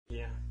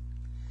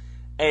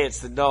Hey, it's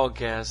the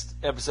DawgCast,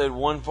 episode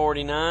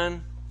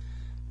 149.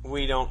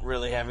 We don't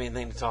really have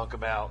anything to talk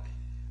about.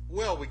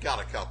 Well, we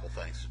got a couple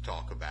things to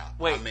talk about.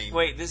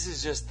 Wait, this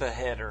is just the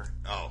header.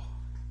 Oh.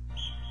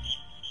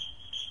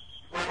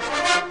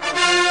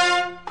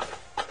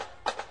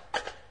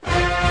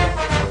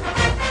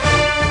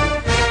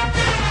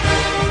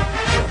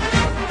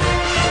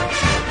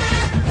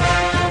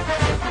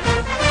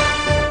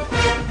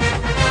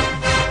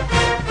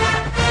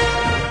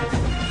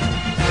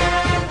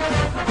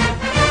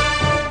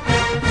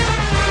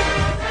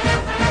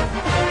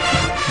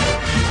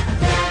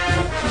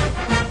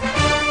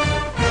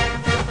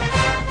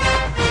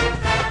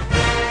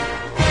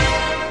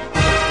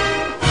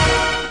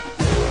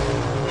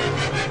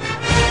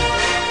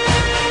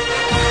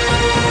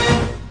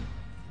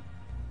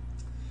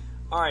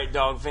 Alright,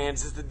 dog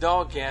fans, it's the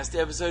DawgCast,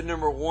 episode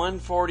number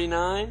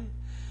 149.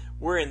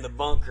 We're in the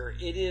bunker.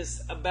 It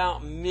is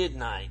about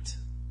midnight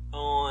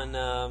on...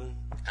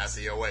 At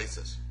the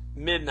Oasis.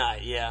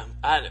 Midnight, yeah.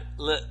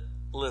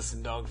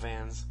 Listen, dog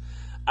fans,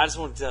 I just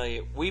want to tell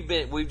you,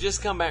 we've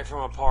just come back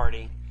from a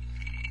party.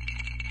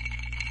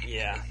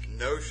 Yeah.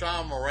 No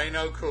Sean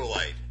Moreno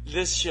Kool-Aid.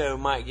 This show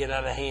might get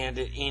out of hand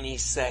at any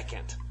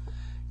second,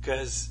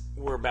 because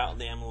we're about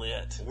damn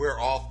lit.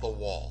 We're off the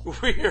wall.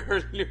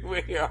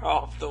 We are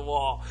off the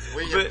wall.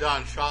 We have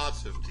done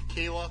shots of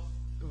tequila,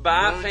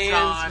 by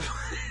moonshine,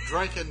 fans,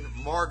 drinking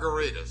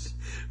margaritas.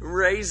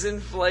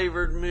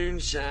 raisin-flavored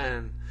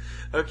moonshine.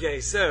 Okay,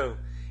 so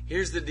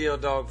here's the deal,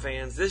 dog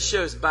fans. This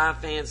show's by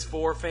fans,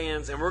 for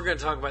fans, and we're going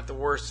to talk about the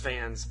worst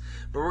fans,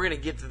 but we're going to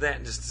get to that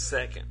in just a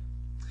second.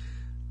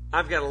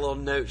 I've got a little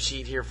note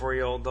sheet here for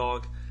you, old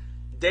dog.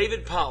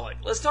 David Pollock.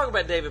 Let's talk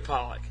about David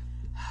Pollock.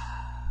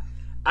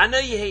 I know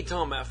you hate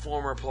talking about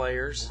former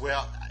players.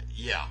 Well,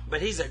 yeah.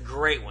 But he's a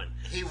great one.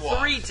 He was.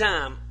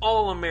 3-time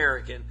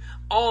All-American,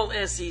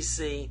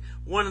 All-SEC,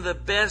 one of the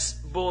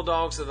best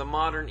Bulldogs of the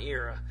modern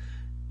era.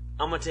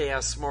 I'm going to tell you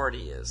how smart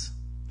he is.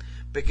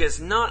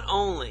 Because not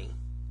only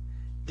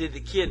did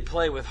the kid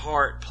play with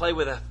heart, play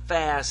with a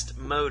fast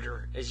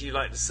motor, as you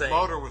like to say.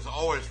 Motor was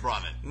always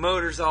running.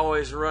 Motor's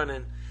always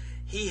running.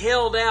 He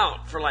held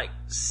out for like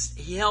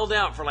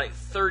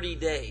 30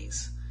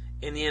 days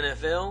in the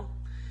NFL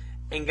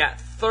and got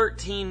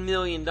 $13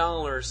 million,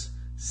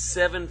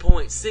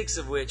 7.6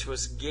 of which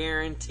was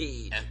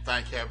guaranteed. And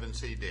thank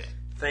heavens he did.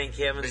 Thank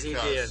heavens he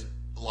did. Because,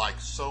 like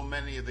so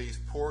many of these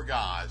poor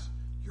guys,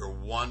 you're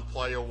one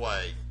play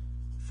away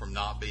from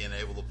not being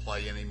able to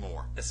play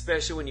anymore.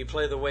 Especially when you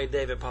play the way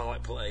David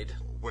Pollock played.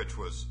 Which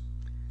was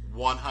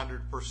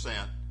 100%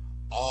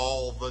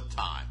 all the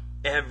time.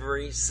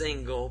 Every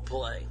single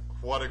play.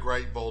 What a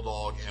great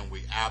Bulldog, and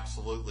we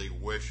absolutely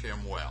wish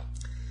him well.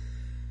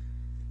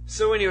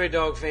 So anyway,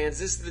 dog fans,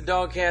 this is the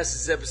DawgCast.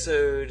 This is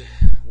episode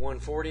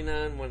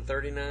 149,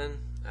 139?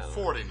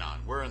 49.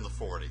 We're in the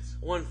 40s.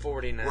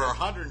 149. We're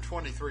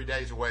 123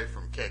 days away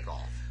from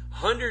kickoff.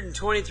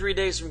 123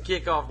 days from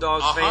kickoff,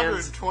 dog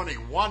fans.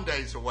 121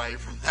 days away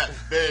from that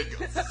big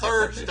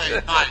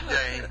Thursday night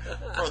game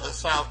for the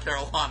South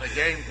Carolina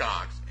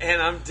Gamecocks.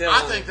 And I'm telling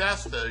you, I think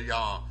that's the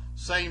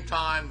same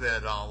time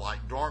that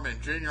like Dorman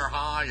Junior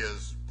High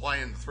is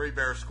playing the Three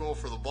Bear School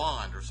for the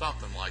Blind or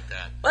something like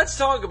that. let's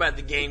talk about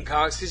the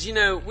Gamecocks, because, you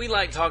know, we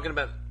like talking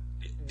about...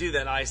 Do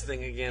that ice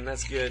thing again.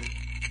 That's good.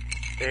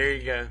 There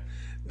you go.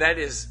 That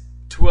is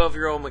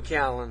 12-year-old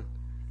McAllen.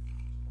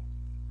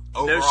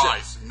 Over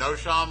ice. No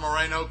Sean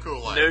Moreno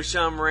Kool-Aid. No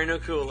Sean Moreno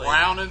Kool-Aid.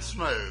 Brown and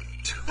smooth.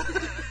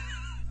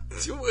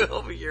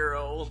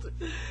 12-year-old.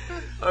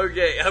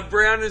 Okay, a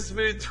brown and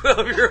smooth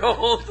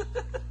 12-year-old.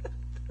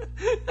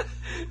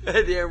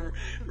 That damn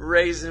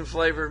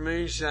raisin-flavored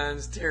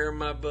moonshine's tearing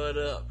my butt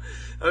up.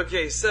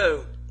 Okay,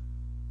 so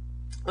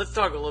let's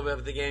talk a little bit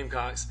about the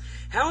Gamecocks.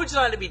 How would you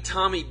like to be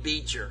Tommy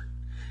Beecher?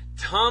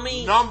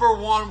 Number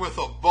one with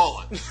a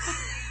bullet.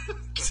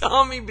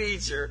 Tommy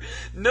Beecher,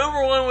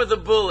 number one with a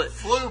bullet.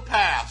 Flew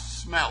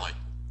past Smelly.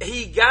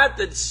 He got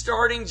the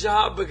starting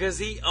job because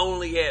he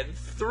only had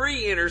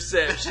 3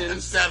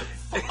 interceptions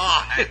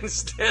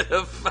instead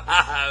of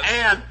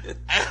 5.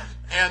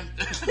 And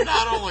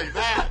not only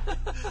that,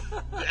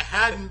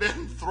 hadn't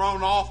been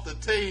thrown off the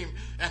team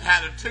and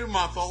had a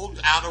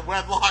 2-month-old out of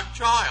wedlock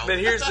child. But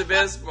here's the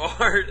best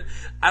part.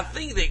 I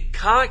think that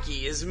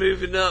Cocky is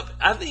moving up.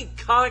 I think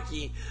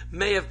Cocky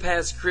may have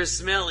passed Chris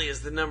Smelly as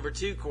the number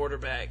 2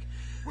 quarterback.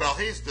 Well,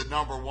 he's the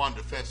number 1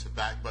 defensive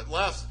back, but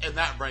and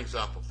that brings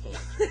up a point.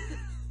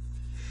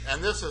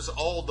 And this is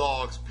old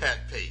dog's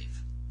pet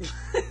peeve.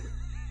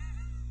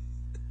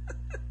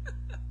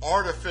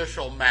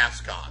 Artificial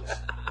mascots.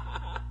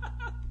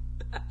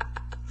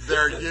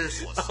 They're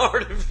useless.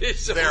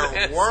 Artificial They're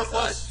mascots.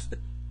 worthless.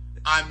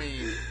 I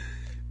mean,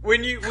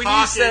 when you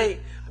say,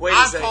 wait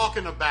I'm a second.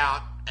 talking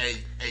about a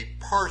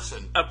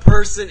person. A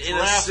person in a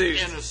dressed suit.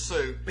 in a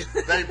suit.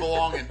 They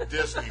belong in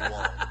Disney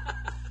World.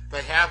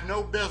 They have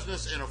no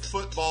business in a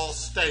football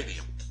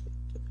stadium.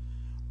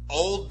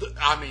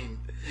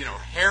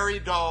 Hairy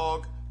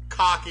dog,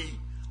 Cocky,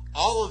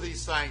 all of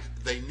these things,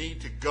 they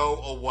need to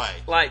go away.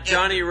 Like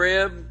Johnny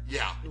Reb?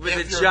 Yeah. With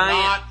a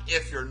giant...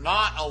 If you're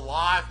not a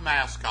live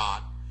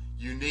mascot,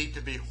 you need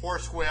to be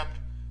horsewhipped,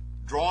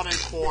 drawn and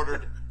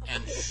quartered,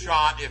 and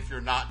shot if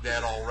you're not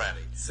dead already.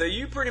 So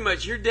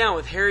you're down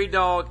with Harry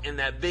Dog and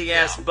that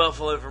big-ass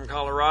buffalo from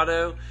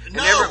Colorado.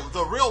 No,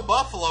 the real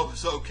buffalo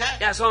is okay.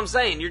 That's what I'm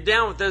saying. You're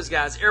down with those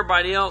guys.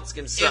 Everybody else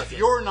can suck it. If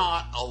you're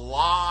not a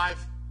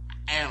live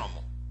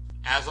animal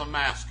as a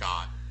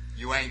mascot,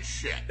 you ain't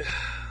shit.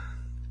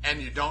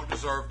 And you don't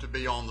deserve to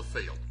be on the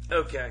field.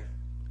 Okay.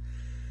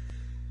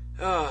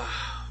 Oh,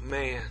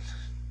 man.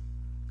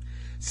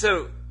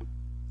 So,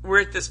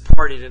 we're at this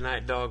party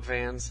tonight, Dog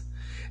fans.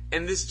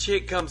 And this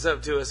chick comes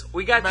up to us.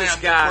 We got this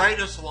guy. The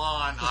greatest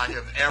line I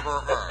have ever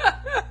heard.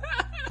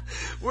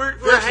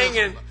 we're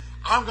hanging.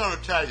 I'm going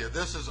to tell you,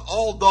 this is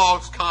Old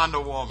Dog's kind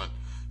of woman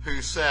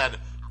who said,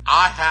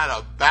 I had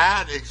a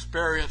bad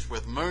experience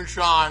with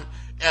moonshine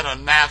at a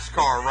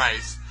NASCAR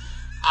race.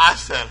 I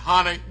said,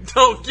 honey.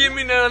 Don't give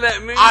me none of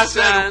that moonshine. I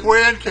said,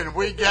 when can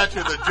we get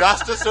to the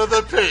justice of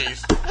the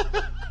peace?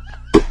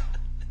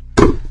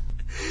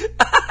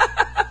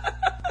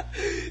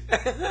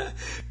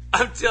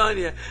 I'm telling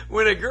you,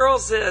 when a girl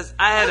says,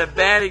 I had a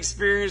bad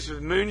experience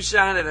with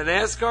moonshine at a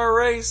NASCAR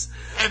race.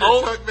 And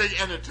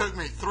it took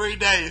me 3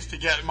 days to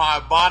get my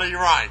body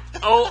right.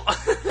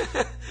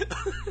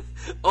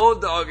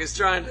 Old Charles is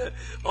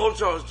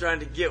trying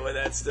to get with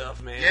that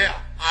stuff, man. Yeah.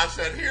 I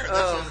said, here,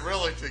 this is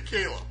really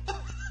tequila.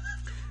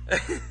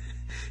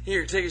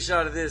 Here, take a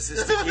shot of this.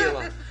 It's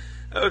tequila.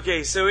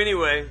 Okay, so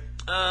anyway,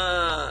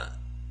 we're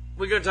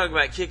going to talk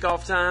about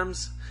kickoff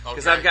times.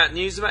 Because I've got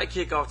news about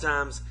kickoff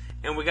times.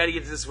 And we got to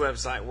get to this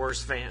website,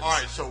 Worst Fans. All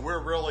right, so we're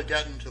really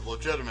getting to the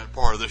legitimate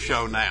part of the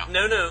show now.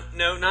 No,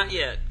 not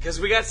yet. Because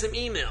we got some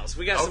emails.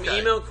 We got some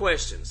email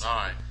questions. All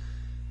right.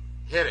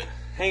 Hit it.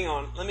 Hang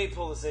on. Let me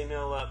pull this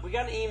email up. We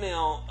got an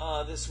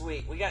email this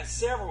week. We got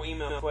several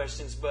email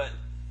questions, but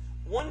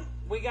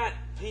we got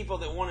people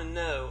that want to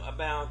know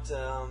about,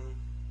 the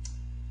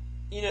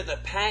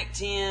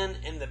Pac-10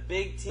 and the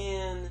Big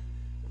Ten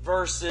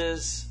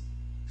versus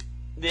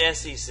the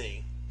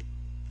SEC.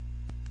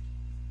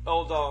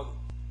 Old Dog,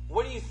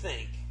 what do you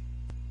think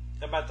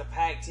about the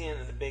Pac-10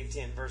 and the Big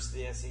Ten versus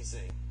the SEC?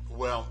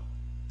 Well,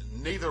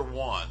 neither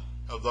one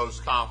of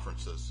those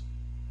conferences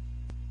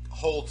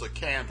holds a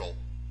candle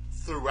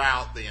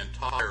throughout the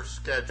entire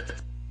schedule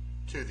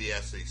to the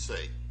SEC.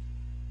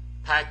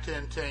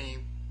 Pac-10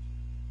 team,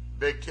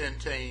 Big Ten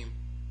team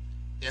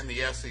in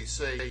the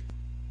SEC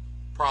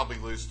probably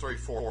lose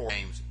 3-4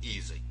 games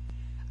easy.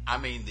 I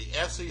mean, the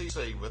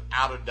SEC,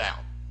 without a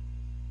doubt,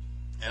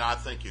 and I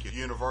think it's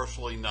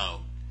universally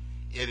known,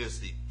 it is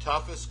the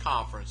toughest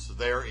conference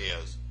there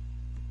is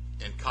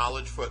in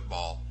college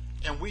football,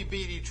 and we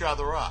beat each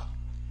other up.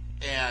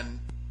 And,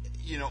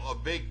 a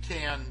Big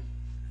Ten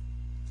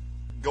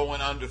going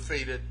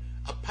undefeated,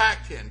 a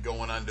Pac-10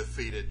 going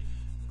undefeated,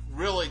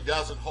 really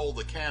doesn't hold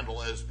the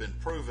candle, as has been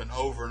proven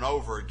over and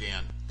over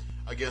again,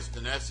 against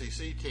an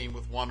SEC team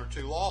with 1 or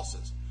 2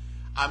 losses.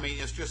 I mean,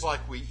 it's just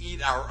like we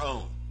eat our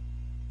own.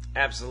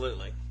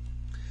 Absolutely.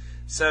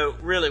 So,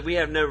 really, we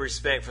have no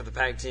respect for the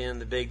Pac-10,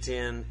 the Big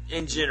Ten,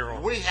 in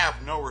general. We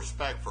have no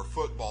respect for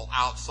football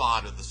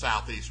outside of the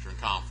Southeastern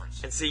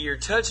Conference. And see, you're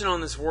touching on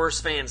this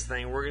worst fans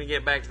thing. We're going to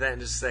get back to that in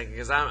just a second,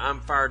 because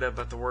I'm fired up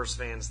about the worst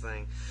fans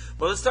thing.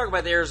 But let's talk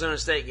about the Arizona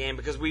State game,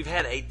 because we've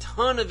had a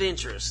ton of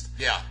interest.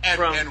 Yeah,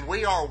 and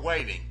we are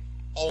waiting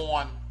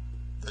on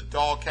the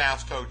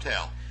DawgCast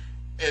Hotel.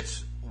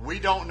 We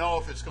don't know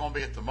if it's going to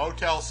be at the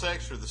Motel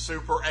 6 or the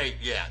Super 8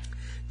 yet.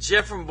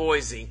 Jeff from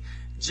Boise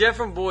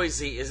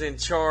is in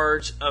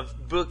charge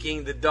of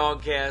booking the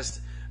DawgCast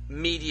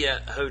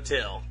Media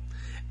Hotel.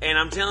 And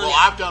I'm telling you... Well,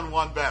 I've done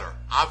one better.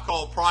 I've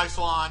called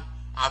Priceline.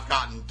 I've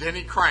gotten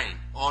Denny Crane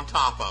on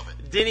top of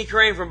it. Denny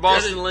Crane from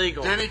Boston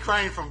Legal. Denny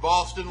Crane from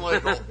Boston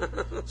Legal,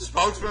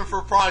 spokesman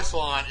for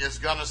Priceline, is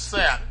going to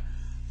set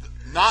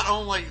not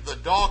only the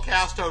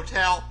DawgCast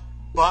Hotel,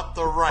 but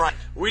the rate.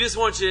 We just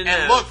want you to know.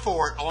 And look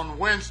for it on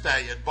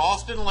Wednesday at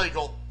Boston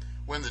Legal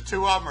when the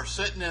two of them are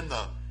sitting in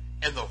the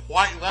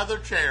white leather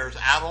chairs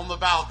out on the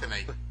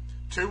balcony.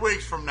 2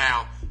 weeks from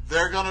now,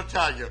 they're going to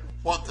tell you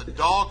what the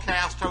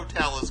DawgCast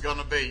Hotel is going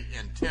to be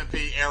in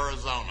Tempe,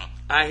 Arizona.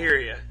 I hear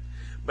you.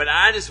 But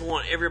I just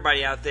want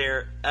everybody out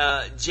there,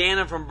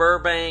 Jana from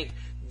Burbank,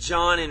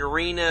 John in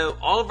Reno,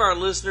 all of our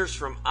listeners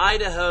from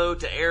Idaho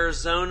to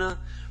Arizona,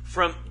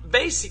 from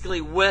basically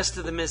west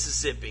of the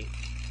Mississippi.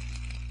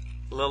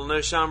 A little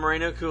No Sean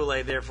Moreno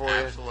Kool-Aid there for you.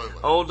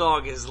 Absolutely. Old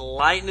Dog is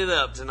lighting it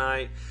up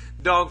tonight.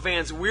 Dog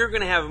fans, we're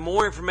going to have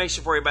more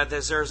information for you about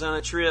this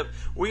Arizona trip.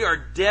 We are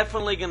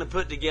definitely going to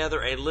put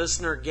together a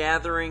listener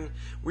gathering.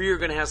 We are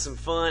going to have some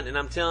fun, and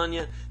I'm telling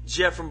you,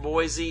 Jeff from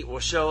Boise will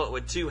show up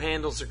with 2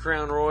 handles of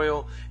Crown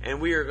Royal,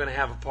 and we are going to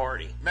have a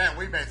party. Man,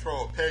 we may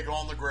throw a pig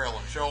on the grill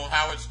and show them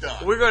how it's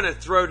done. We're going to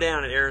throw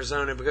down at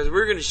Arizona because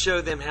we're going to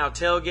show them how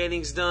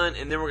tailgating's done,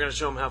 and then we're going to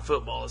show them how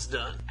football is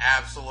done.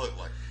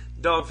 Absolutely.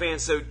 Dog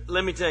fans, so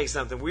let me tell you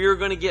something. We are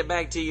going to get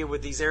back to you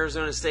with these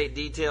Arizona State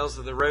details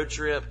of the road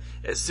trip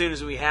as soon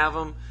as we have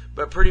them.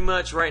 But pretty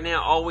much right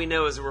now, all we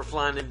know is that we're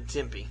flying into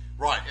Tempe.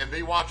 Right, and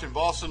be watching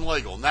Boston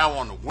Legal now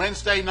on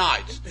Wednesday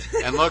nights,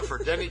 and look for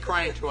Denny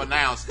Crane to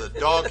announce the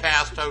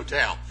DawgCast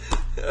Hotel.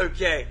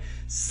 Okay,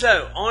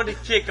 so on to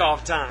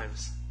kickoff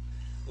times.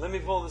 Let me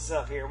pull this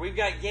up here. We've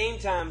got game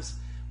times.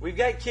 We've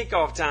got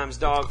kickoff times,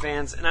 dog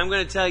fans, and I'm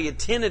going to tell you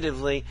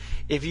tentatively,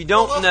 if you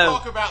don't let's know...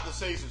 talk about the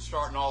season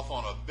starting off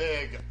on a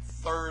big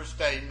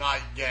Thursday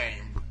night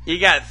game. You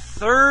got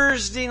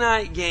Thursday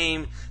night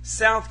game,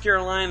 South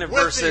Carolina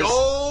versus... With the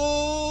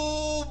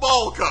old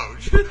ball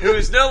coach. who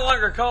is no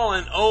longer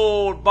calling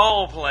old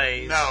ball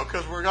plays. No,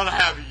 because we're going to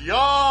have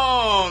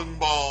young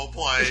ball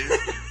plays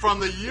from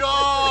the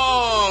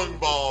young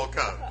ball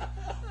coach.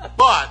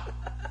 But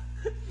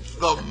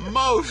the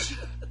most...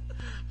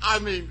 I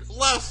mean,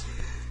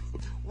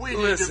 we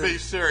need to be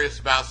serious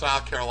about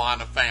South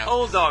Carolina fans.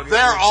 Old dog is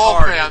Their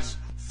retarded. offense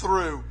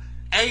threw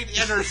 8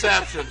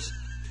 interceptions,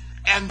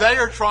 and they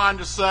are trying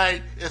to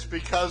say it's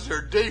because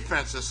their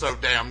defense is so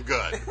damn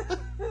good.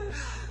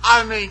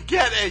 I mean,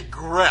 get a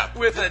grip.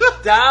 With a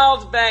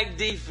dialed-back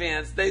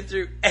defense, they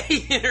threw 8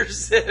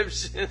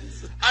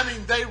 interceptions. I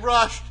mean, they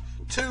rushed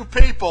 2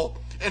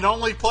 people and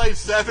only played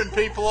 7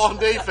 people on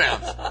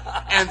defense,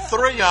 and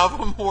 3 of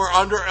them were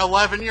under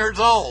 11 years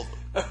old.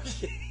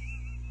 Okay.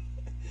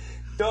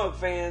 Dog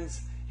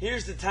fans,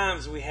 here's the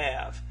times we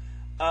have.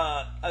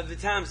 Of the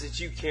times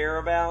that you care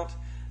about,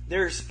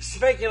 there's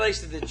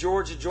speculation that the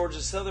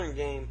Georgia Southern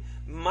game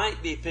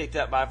might be picked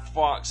up by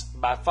Fox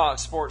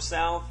Sports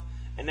South,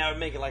 and that would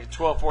make it like a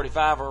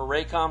 12:45 or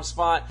a Raycom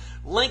spot.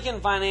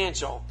 Lincoln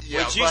Financial,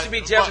 which used to be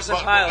Jefferson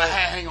Pilot,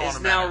 is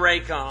now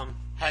Raycom.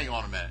 Hang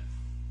on a minute.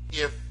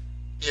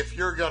 If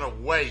you're going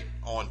to wait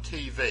on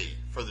TV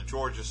for the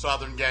Georgia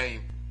Southern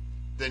game,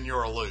 then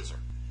you're a loser.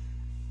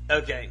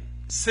 Okay.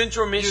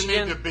 Central Michigan.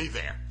 You need to be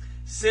there.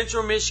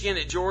 Central Michigan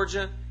at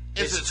Georgia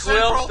is it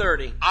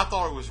 12:30. I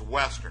thought it was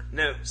Western.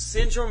 No,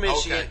 Central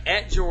Michigan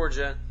at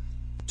Georgia,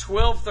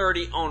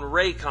 12:30 on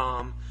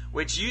Raycom,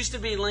 which used to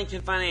be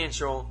Lincoln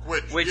Financial,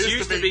 which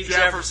used to be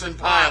Jefferson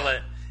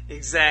Pilot.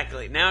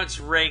 Exactly. Now it's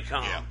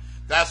Raycom. Yeah,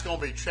 that's going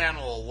to be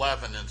Channel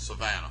 11 in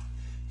Savannah.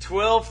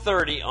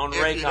 12:30 on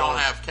Raycom. If you don't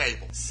have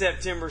cable.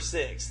 September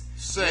 6th.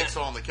 6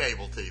 on the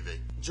cable TV.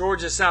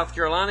 Georgia South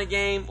Carolina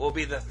game will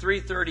be the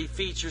 3:30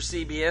 feature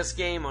CBS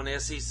game on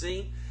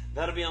SEC.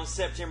 That'll be on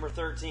September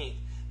 13th.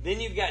 Then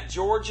you've got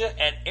Georgia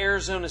at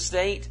Arizona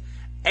State,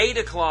 8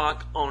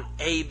 o'clock on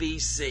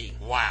ABC.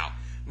 Wow.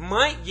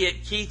 Might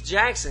get Keith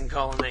Jackson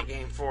calling that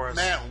game for us.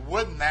 Man,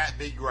 wouldn't that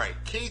be great?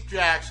 Keith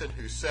Jackson,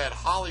 who said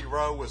Holly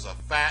Rowe was a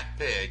fat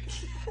pig,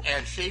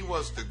 and she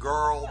was the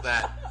girl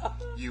that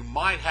you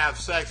might have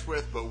sex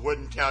with but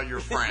wouldn't tell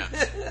your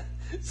friends.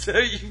 So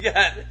you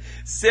got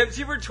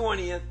September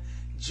 20th,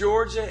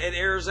 Georgia at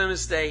Arizona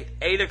State,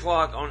 8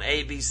 o'clock on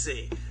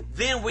ABC.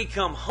 Then we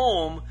come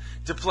home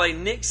to play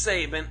Nick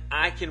Saban,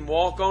 I Can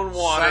Walk on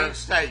Water.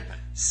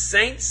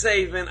 Saint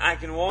Saban, I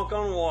Can Walk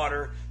on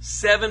Water,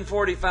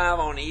 7:45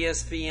 on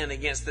ESPN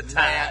against the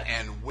Tide.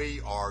 And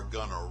we are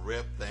going to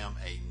rip them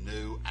a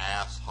new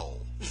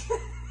asshole.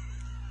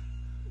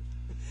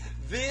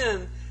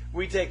 Then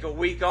we take a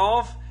week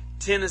off,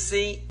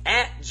 Tennessee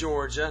at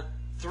Georgia,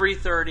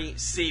 3:30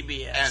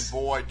 CBS. And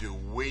boy, do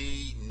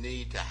we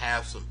need to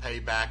have some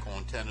payback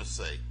on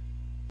Tennessee.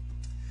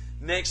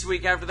 Next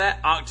week after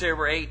that,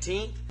 October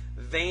 18th,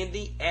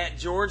 Vandy at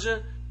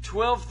Georgia,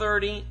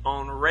 12:30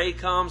 on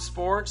Raycom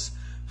Sports,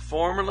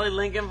 formerly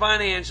Lincoln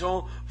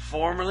Financial,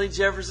 formerly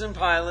Jefferson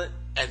Pilot.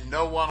 And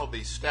no one will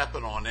be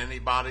stepping on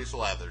anybody's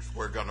leathers.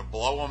 We're going to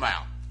blow them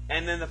out.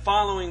 And then the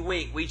following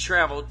week, we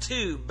travel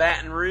to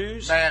Baton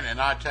Rouge. Man,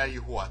 and I tell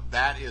you what,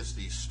 that is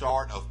the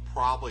start of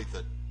probably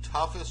the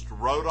toughest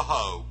road to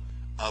hoe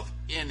of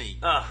any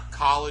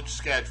college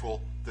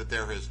schedule that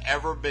there has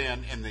ever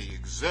been in the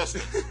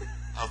existence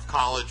of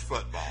college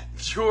football.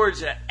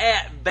 Georgia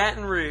at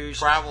Baton Rouge.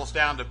 Travels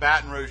down to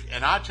Baton Rouge.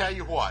 And I tell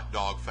you what,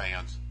 dog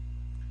fans,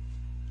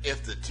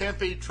 if the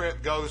Tempe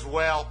trip goes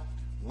well,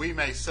 we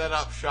may set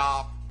up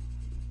shop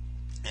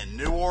in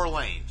New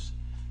Orleans.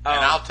 And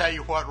I'll tell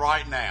you what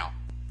right now,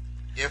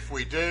 if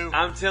we do,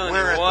 I'm telling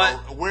you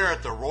what, we're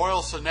at the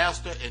Royal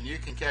Sonesta, and you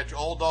can catch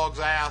Old Dog's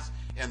ass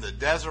in the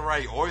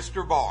Desiree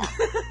Oyster Bar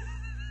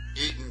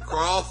eating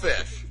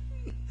crawfish.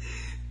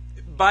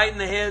 Biting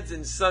the heads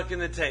and sucking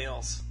the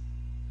tails.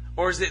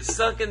 Or is it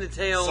sucking the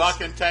tails?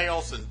 Sucking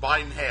tails and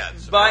biting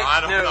heads.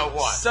 I don't know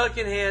what.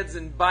 Sucking heads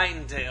and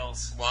biting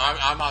tails. Well,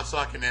 I'm not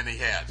sucking any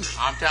heads.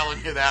 I'm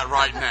telling you that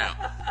right now.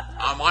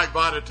 I might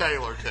bite a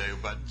tail or two,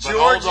 but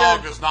Old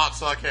Dog does not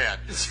suck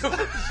heads.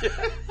 Georgia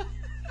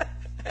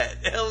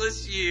at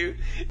LSU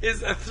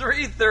is a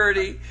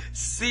 3:30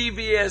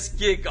 CBS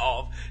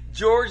kickoff.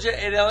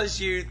 Georgia at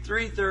LSU,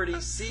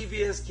 3:30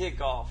 CBS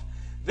kickoff.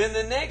 Then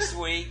the next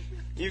week,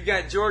 you've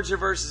got Georgia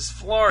versus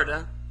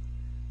Florida.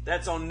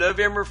 That's on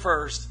November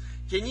 1st.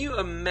 Can you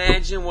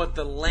imagine what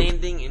the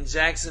landing in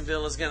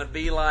Jacksonville is going to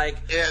be like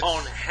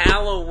on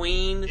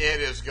Halloween? It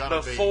is going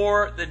to be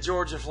before the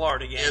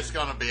Georgia-Florida game. It's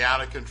going to be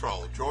out of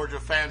control.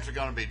 Georgia fans are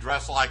going to be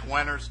dressed like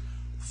winners.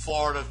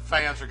 Florida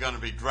fans are going to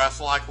be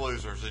dressed like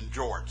losers in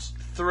jorts.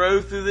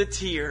 Throw through the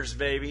tears,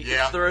 baby.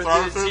 Yeah, throw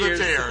through the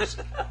tears.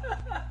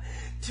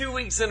 2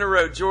 weeks in a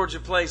row, Georgia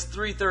plays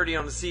 3:30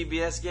 on the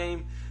CBS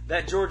game.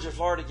 That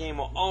Georgia-Florida game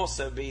will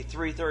also be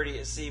 3:30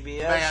 at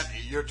CBS. Man,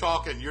 you're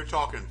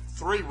talking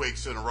 3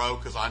 weeks in a row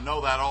because I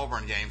know that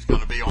Auburn game's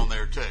going to be on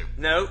there too.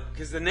 No,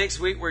 because the next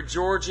week we're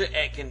Georgia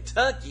at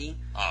Kentucky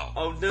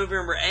on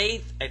November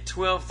 8th at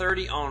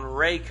 12:30 on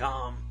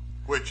Raycom.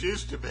 Which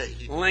used to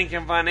be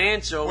Lincoln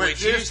Financial,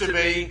 which used to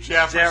be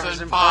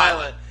Jefferson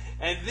Pilot.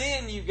 And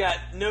then you've got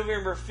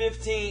November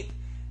 15th,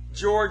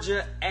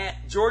 Georgia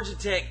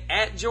Tech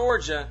at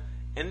Georgia.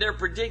 And they're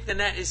predicting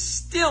that is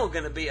still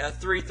going to be a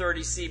 3:30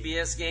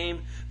 CBS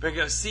game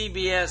because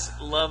CBS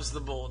loves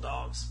the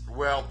Bulldogs.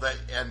 Well,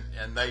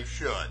 they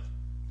should,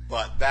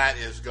 but that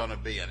is going to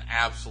be an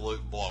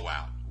absolute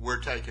blowout. We're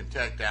taking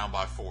Tech down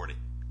by 40.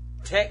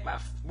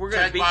 We're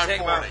going to beat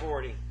Tech by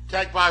 40.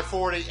 Tech by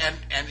 40,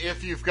 and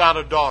if you've got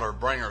a daughter,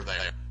 bring her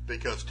there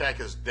because Tech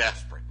is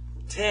desperate.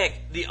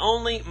 Tech, the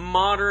only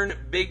modern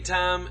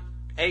big-time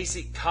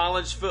AC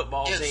college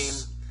football team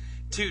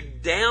to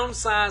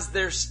downsize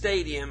their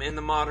stadium in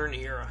the modern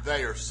era.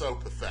 They are so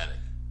pathetic.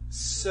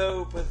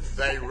 So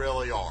pathetic. They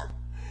really are.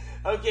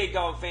 Okay,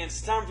 Dog fans,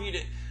 it's time for you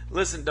to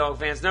listen, Dog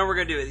fans. Now we're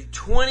going to do it.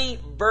 20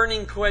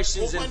 burning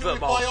questions in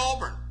football. When do we play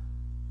Auburn?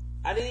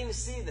 I didn't even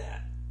see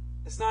that.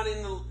 It's not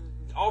in the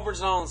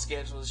Auburn's not on the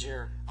schedule this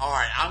year. All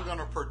right, I'm going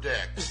to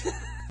predict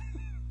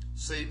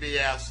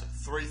CBS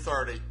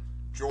 3:30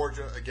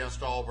 Georgia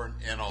against Auburn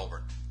in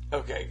Auburn.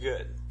 Okay,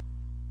 good.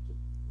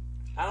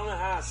 I don't know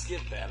how I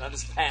skipped that. I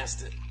just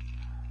passed it.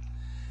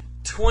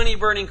 20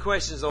 burning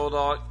questions, old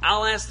dog.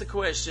 I'll ask the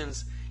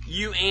questions.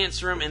 You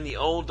answer them in the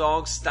old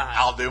dog style.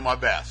 I'll do my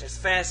best. As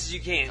fast as you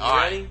can. You All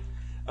ready?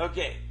 right.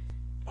 Okay.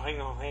 Hang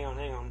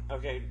on.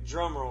 Okay,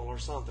 drum roll or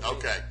something.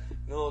 Okay.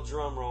 A little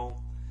drum roll.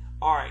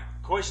 All right.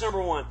 Question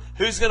number 1.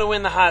 Who's going to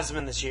win the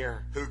Heisman this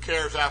year? Who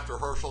cares after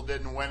Herschel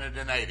didn't win it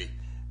in 80?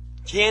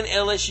 Can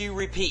LSU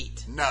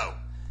repeat? No.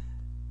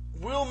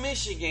 Will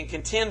Michigan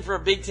contend for a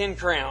Big Ten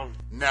crown?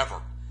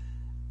 Never.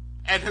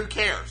 And who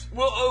cares?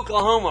 Will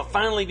Oklahoma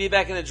finally be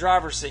back in the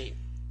driver's seat?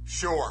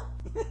 Sure.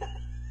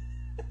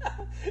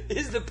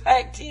 Is the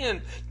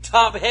Pac-10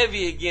 top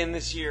heavy again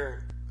this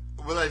year?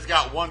 Well, they've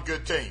got one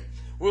good team.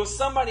 Will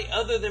somebody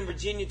other than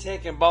Virginia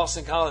Tech and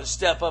Boston College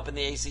step up in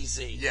the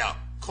ACC? Yeah,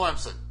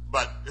 Clemson.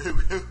 But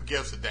who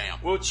gives a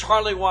damn? Will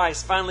Charlie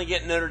Weiss finally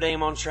get Notre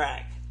Dame on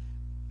track?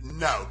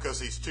 No, because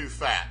he's too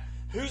fat.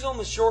 Who's on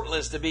the short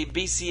list to be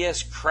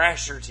BCS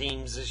crasher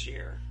teams this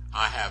year?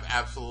 I have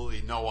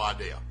absolutely no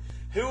idea.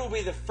 Who will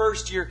be the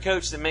first-year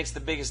coach that makes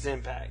the biggest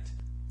impact?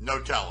 No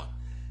telling.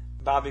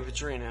 Bobby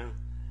Petrino.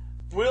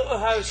 Will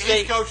Ohio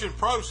State... He's coaching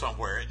pro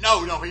somewhere.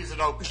 No, he's at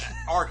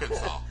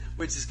Arkansas.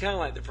 Which is kind of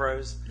like the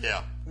pros.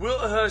 Yeah.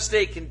 Will Ohio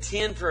State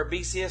contend for a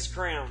BCS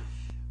crown?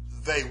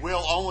 They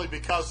will only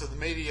because of the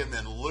media and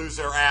then lose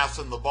their ass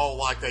in the bowl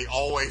like they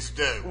always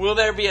do. Will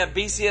there be a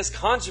BCS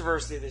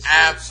controversy this year?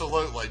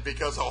 Absolutely,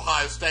 because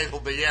Ohio State will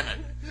be in it.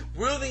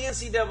 Will the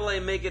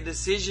NCAA make a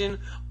decision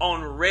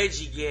on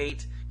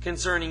Reggigate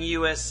concerning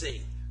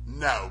USC?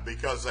 No,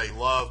 because they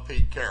love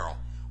Pete Carroll.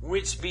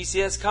 Which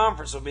BCS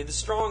conference will be the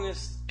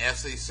strongest?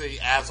 SEC,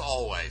 as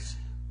always.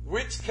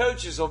 Which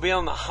coaches will be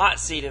on the hot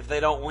seat if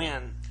they don't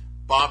win?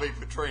 Bobby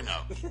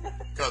Petrino,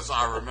 because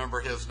I remember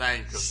his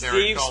name.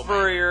 Steve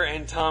Spurrier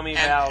and Tommy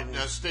Bowden.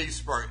 Steve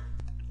Spurrier.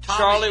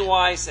 Charlie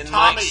Weiss and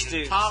Mike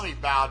Stoops. Tommy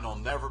Bowden will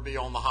never be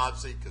on the hot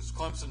seat because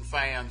Clemson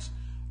fans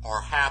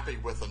are happy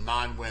with a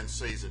 9-win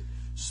season.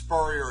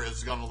 Spurrier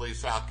is going to leave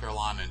South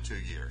Carolina in 2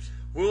 years.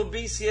 Which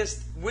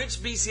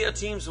BCS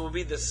teams will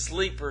be the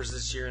sleepers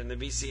this year in the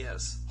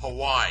BCS?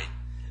 Hawaii.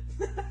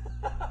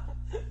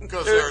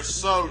 Because they're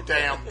so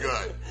damn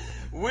good.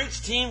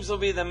 Which teams will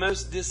be the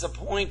most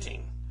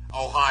disappointing?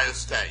 Ohio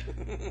State.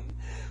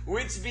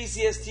 Which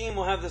BCS team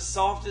will have the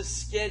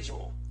softest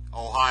schedule?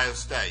 Ohio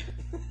State.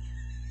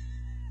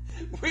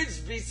 Which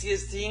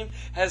BCS team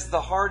has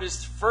the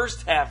hardest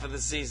first half of the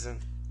season?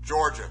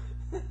 Georgia.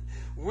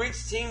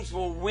 Which teams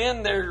will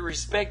win their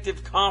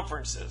respective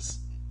conferences?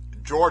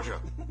 Georgia.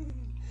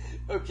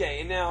 Okay,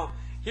 and now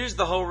here's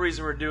the whole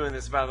reason we're doing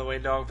this, by the way,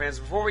 dog fans.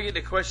 Before we get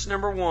to question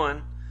number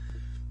 1,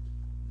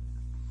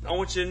 I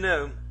want you to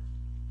know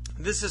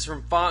this is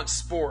from Fox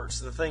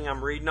Sports, the thing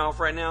I'm reading off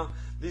right now.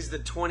 These are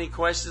the 20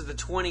 questions, the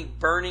 20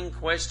 burning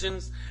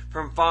questions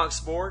from Fox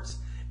Sports.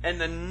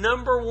 And the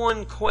number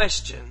 1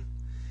 question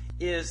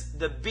is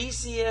the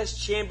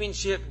BCS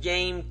championship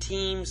game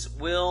teams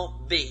will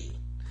be.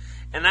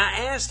 And I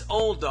asked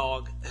Old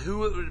Dog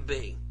who it would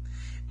be.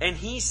 And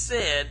he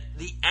said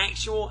the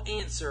actual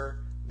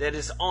answer that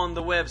is on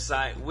the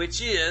website,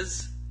 which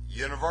is...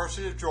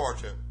 University of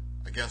Georgia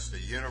against the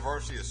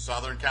University of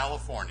Southern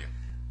California.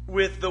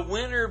 With the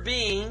winner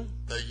being...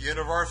 the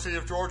University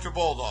of Georgia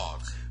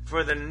Bulldogs.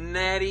 for the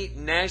Natty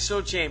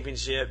National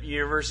Championship,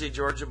 University of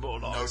Georgia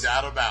Bulldogs. No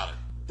doubt about it.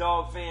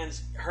 Dog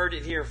fans heard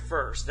it here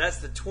first. That's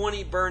the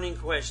 20 burning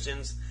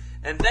questions.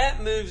 And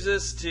that moves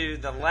us to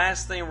the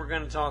last thing we're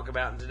going to talk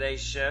about in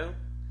today's show,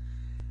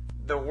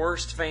 the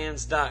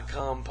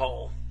worstfans.com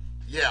poll.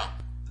 Yeah,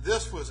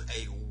 this was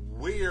a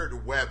weird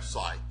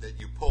website that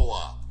you pull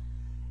up.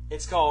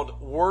 It's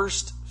called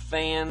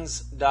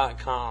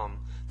worstfans.com.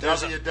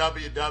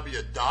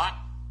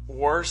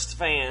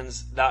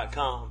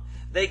 www.worstfans.com.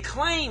 They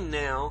claim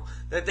now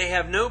that they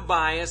have no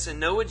bias and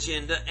no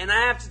agenda, and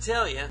I have to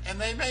tell you, and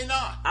they may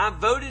not. I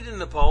voted in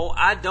the poll.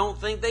 I don't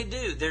think they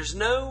do. There's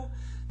no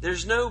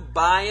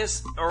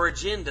bias or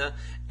agenda.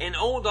 And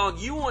Old Dog,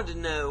 you wanted to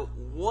know,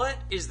 what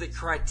is the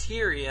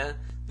criteria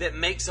that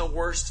makes a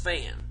worst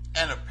fan?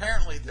 And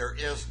apparently there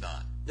is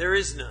none. There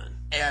is none.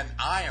 And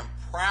I am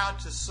proud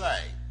to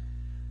say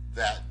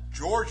that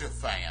Georgia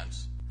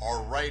fans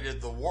are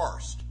rated the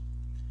worst.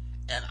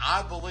 And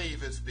I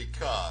believe it's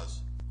because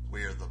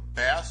we are the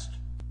best,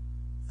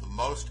 the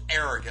most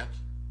arrogant,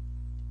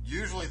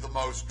 usually the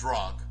most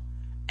drunk,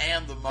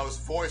 and the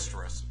most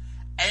boisterous.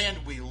 And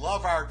we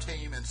love our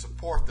team and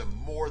support them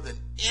more than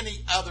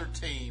any other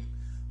team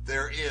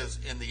there is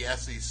in the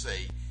SEC.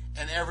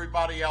 And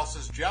everybody else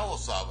is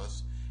jealous of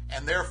us.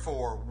 And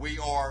therefore, we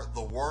are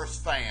the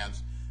worst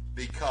fans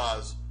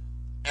because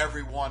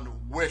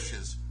everyone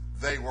wishes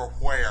they were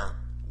where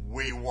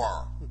we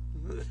were.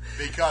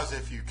 Because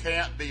if you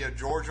can't be a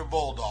Georgia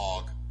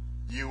Bulldog,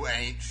 you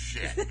ain't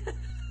shit.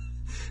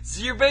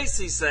 So you're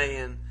basically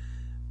saying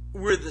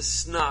we're the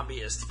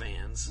snobbiest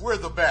fans. We're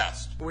the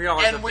best. We are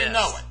and the we best.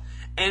 Know it.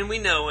 And we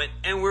know it.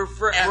 And we're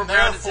and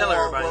proud to tell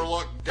everybody. We're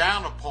looked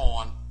down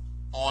upon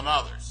on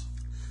others.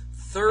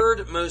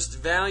 Third most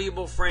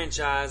valuable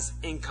franchise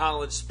in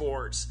college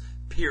sports,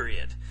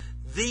 period.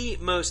 The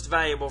most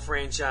valuable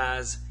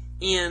franchise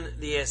in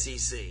the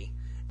SEC.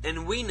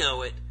 And we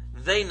know it,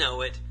 they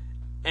know it,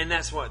 and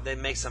that's what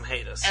makes them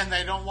hate us. And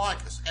they don't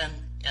like us.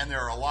 And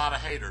there are a lot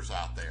of haters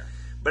out there.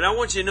 But I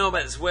want you to know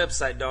about this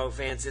website, Dog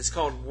Fans. It's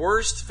called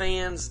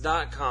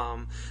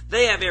worstfans.com.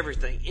 They have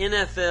everything.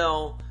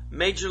 NFL,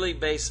 Major League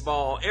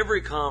Baseball,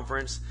 every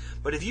conference.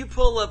 But if you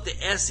pull up the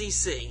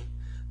SEC,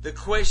 the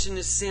question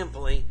is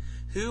simply,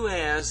 who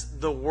has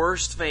the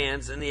worst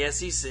fans in the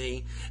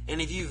SEC?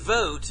 And if you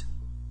vote,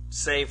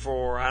 say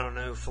for, I don't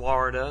know,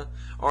 Florida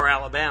or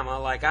Alabama,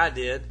 like I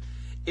did,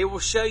 it will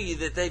show you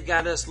that they've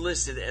got us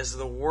listed as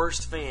the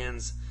worst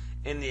fans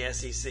in the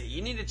SEC.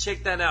 You need to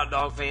check that out,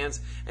 Dog Fans,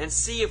 and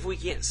see if we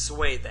can't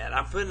sway that.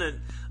 I'm putting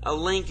a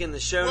link in the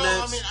show notes.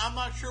 Well, I mean, I'm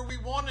not sure we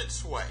want it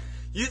swayed.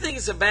 You think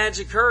it's a badge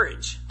of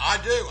courage? I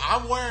do.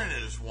 I'm wearing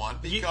it as one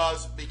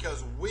because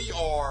we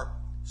are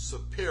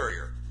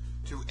superior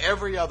to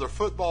every other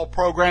football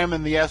program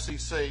in the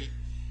SEC.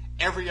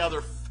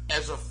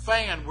 As a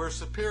fan, we're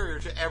superior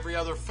to every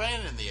other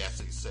fan in the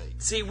SEC.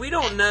 See, we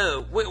don't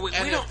know.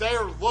 If they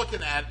are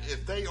looking at,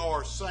 if they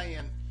are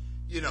saying,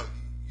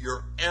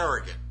 you're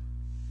arrogant,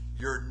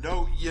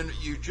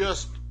 you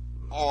just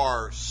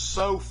are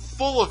so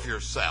full of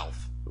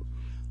yourself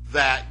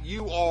that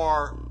you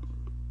are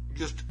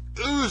just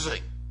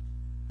oozing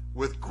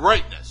with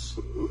greatness.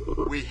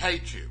 We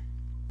hate you.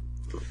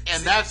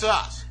 And that's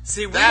us.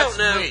 See, we that's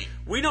don't know. Me.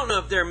 We don't know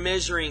if they're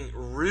measuring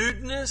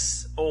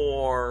rudeness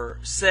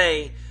or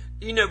say,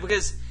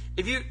 because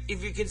if you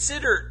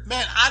consider,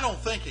 man, I don't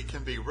think it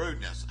can be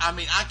rudeness. I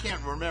mean, I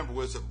can't remember.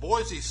 Was it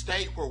Boise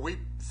State where we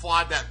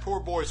flied that poor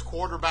boy's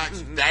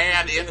quarterback's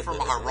dad in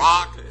from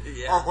Iraq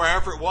or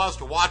wherever it was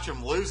to watch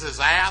him lose his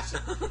ass?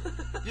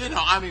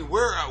 I mean,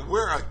 we're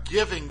a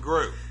giving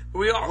group.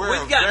 We are.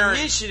 We've got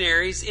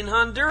missionaries in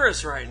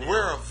Honduras right now.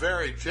 We're a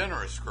very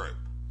generous group.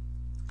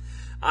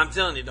 I'm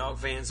telling you, Dog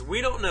Fans,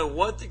 we don't know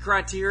what the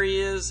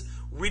criteria is.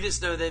 We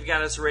just know they've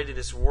got us rated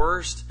as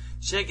worst.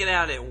 Check it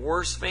out at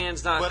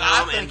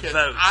worstfans.com and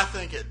vote. I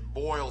think it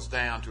boils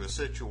down to a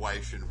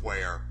situation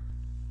where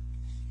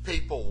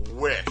people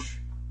wish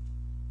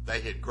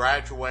they had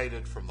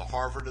graduated from the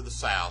Harvard of the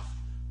South,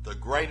 the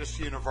greatest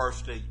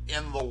university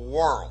in the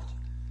world.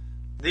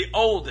 The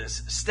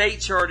oldest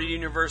state-chartered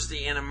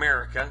university in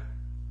America.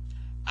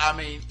 I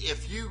mean,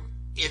 if you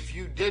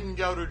didn't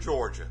go to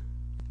Georgia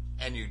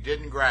and you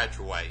didn't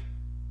graduate,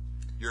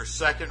 you're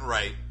second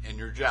rate and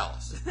you're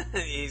jealous.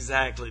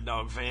 Exactly,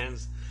 Dog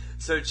Fans.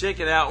 So check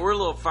it out. We're a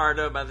little fired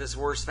up about this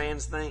worst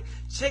fans thing.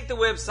 Check the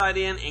website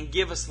in and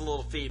give us a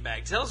little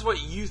feedback. Tell us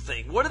what you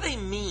think. What do they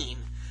mean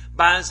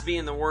by us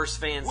being the worst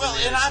fans in the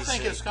SEC? I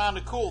think it's kind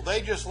of cool.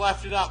 They just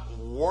left it up,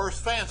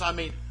 worst fans. I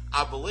mean,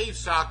 I believe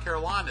South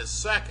Carolina is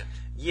second.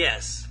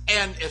 Yes.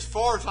 And as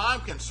far as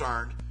I'm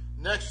concerned,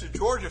 next to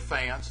Georgia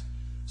fans,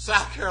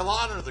 South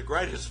Carolina are the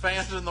greatest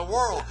fans in the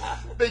world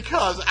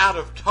because out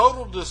of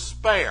total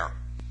despair,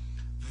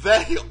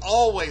 they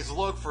always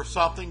look for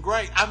something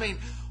great. I mean,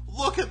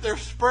 look at their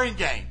spring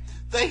game.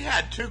 They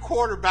had 2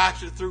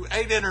 quarterbacks that threw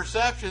 8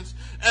 interceptions,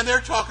 and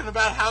they're talking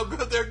about how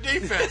good their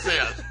defense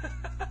is.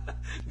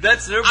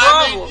 That's no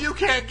problem. I mean, you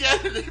can't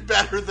get any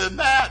better than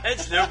that.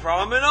 It's no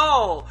problem at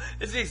all.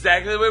 It's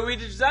exactly the way we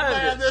designed it.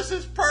 Man, this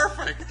is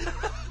perfect.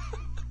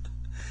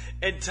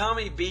 And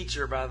Tommy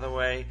Beecher, by the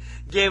way,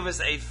 gave us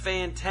a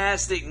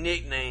fantastic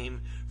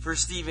nickname for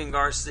Steven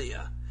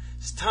Garcia.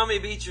 Tommy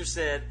Beecher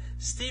said,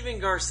 Steven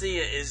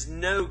Garcia is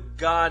no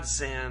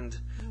godsend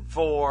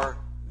for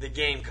the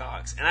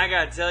Gamecocks. And I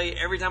got to tell you,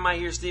 every time I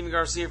hear Steven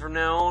Garcia from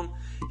now on,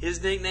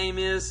 his nickname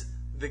is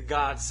the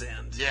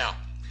Godsend. Yeah,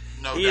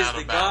 no he doubt is about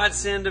the it.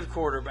 Godsend of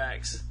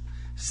quarterbacks.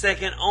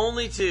 Second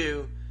only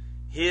to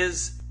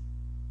His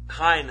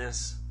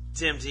Highness,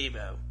 Tim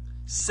Tebow.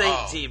 Saint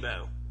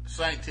Tebow.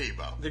 Saint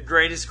Tebow. The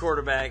greatest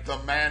quarterback. The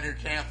man who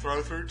can't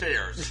throw through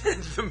tears.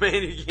 The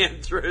man who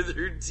can't throw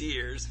through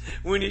tears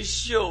when his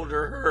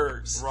shoulder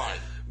hurts. Right.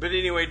 But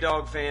anyway,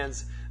 dog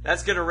fans,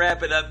 that's going to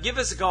wrap it up. Give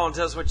us a call and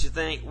tell us what you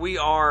think. We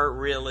are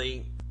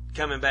really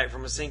coming back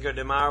from a Cinco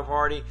de Mayo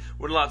party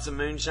with lots of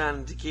moonshine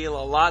and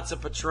tequila, lots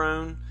of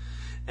Patron.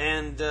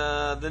 And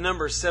the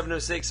number is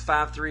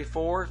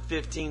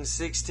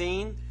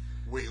 706-534-1516.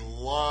 We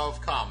love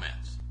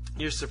comments.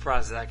 You're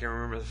surprised that I can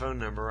remember the phone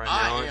number right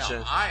now, aren't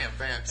you? I am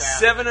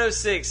fantastic.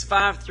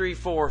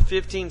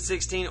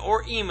 706-534-1516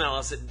 or email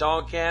us at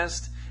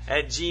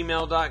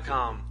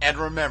DawgCast@gmail.com. And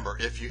remember,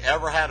 if you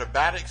ever had a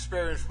bad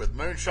experience with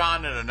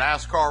moonshine in a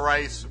NASCAR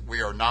race,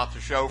 we are not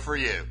the show for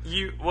you.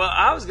 Well,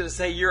 I was going to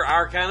say you're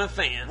our kind of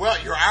fan. Well,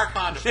 you're our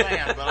kind of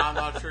fan, but I'm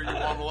not sure you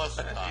want to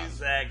listen to us.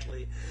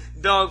 Exactly.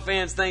 Dog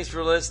fans, thanks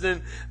for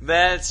listening.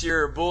 That's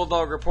your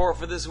Bulldog Report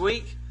for this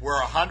week. We're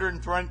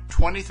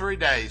 123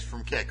 days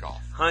from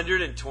kickoff.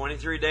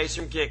 123 days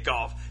from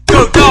kickoff.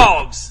 Go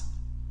Dogs!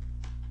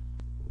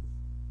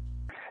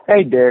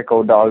 Hey, Derek,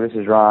 old dog. This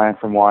is Ryan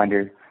from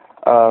Winder.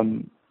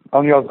 On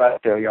y'all's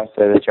last show, y'all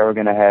said that y'all were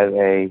going to have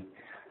a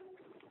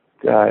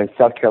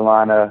South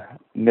Carolina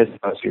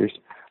Mythbusters.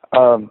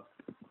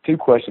 Two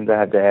questions I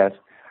have to ask.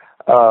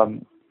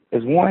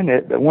 One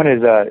is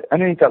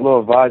underneath that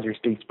little visor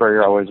Steve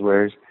Spurrier always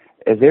wears,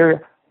 is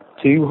there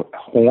two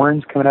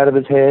horns coming out of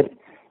his head?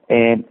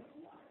 And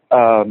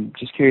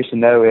just curious to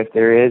know if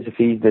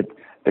he's the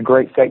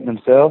great Satan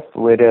himself,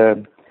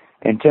 and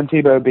Tim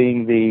Tebow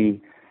being the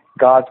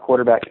God's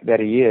quarterback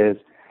that he is,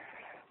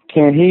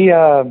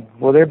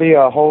 will there be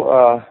a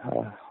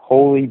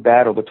holy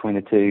battle between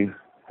the two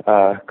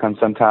come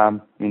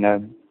sometime,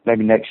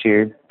 maybe next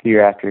year,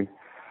 year after?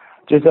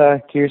 Just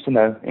curious to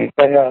know.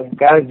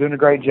 Guys doing a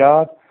great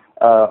job.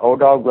 Old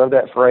dog, love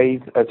that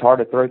phrase. It's hard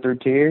to throw through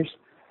tears.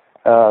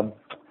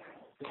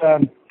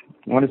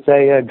 Want to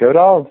say go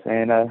Dogs,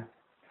 and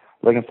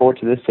looking forward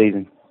to this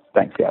season.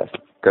 Thanks, guys.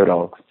 Go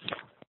Dogs.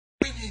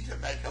 We need to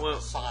make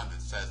a sign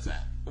that says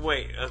that.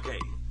 Wait, okay,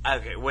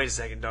 wait a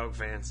second, dog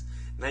fans.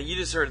 Now, you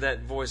just heard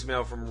that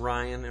voicemail from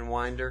Ryan and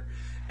Winder,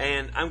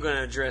 and I'm going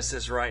to address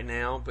this right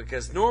now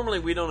because normally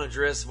we don't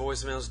address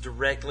voicemails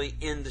directly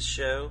in the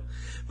show,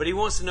 but he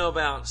wants to know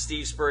about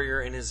Steve Spurrier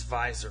and his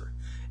visor,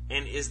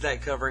 and is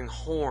that covering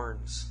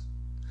horns?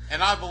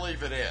 And I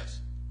believe it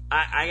is.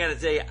 I got to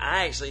tell you,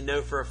 I actually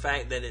know for a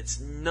fact that it's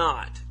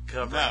not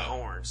covering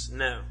horns.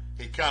 No.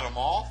 He cut them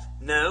off?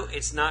 No,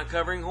 it's not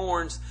covering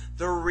horns.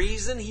 The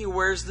reason he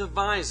wears the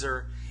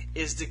visor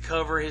is to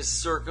cover his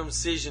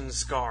circumcision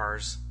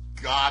scars.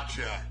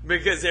 Gotcha.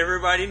 Because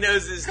everybody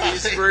knows that Steve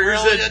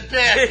Spurrier's really a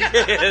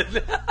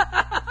dickhead.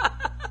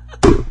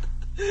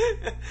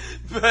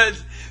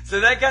 But so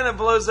that kind of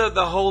blows up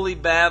the holy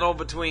battle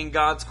between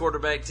God's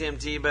quarterback Tim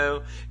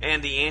Tebow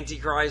and the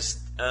Antichrist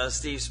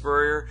Steve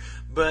Spurrier.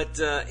 But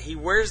he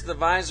wears the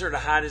visor to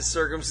hide his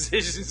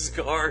circumcision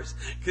scars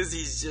because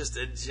he's just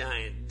a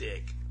giant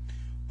dick.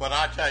 But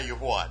I tell you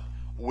what,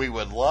 we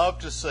would love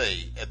to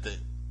see at the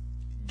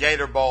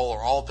Gator Bowl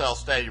or Alltel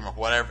Stadium or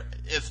whatever.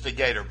 It's the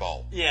Gator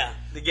Bowl. Yeah,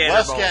 the Gator Bowl.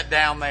 Let's Bowl. get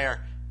down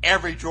there.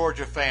 Every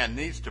Georgia fan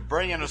needs to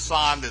bring in a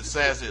sign that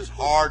says it's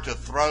hard to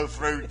throw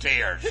through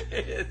tears.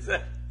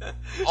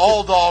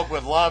 Old Dog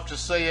would love to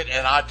see it,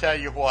 and I tell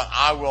you what,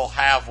 I will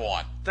have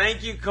one.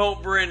 Thank you,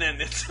 Colt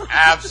Brennan.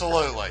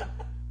 Absolutely.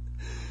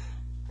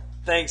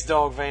 Thanks,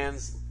 dog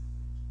fans.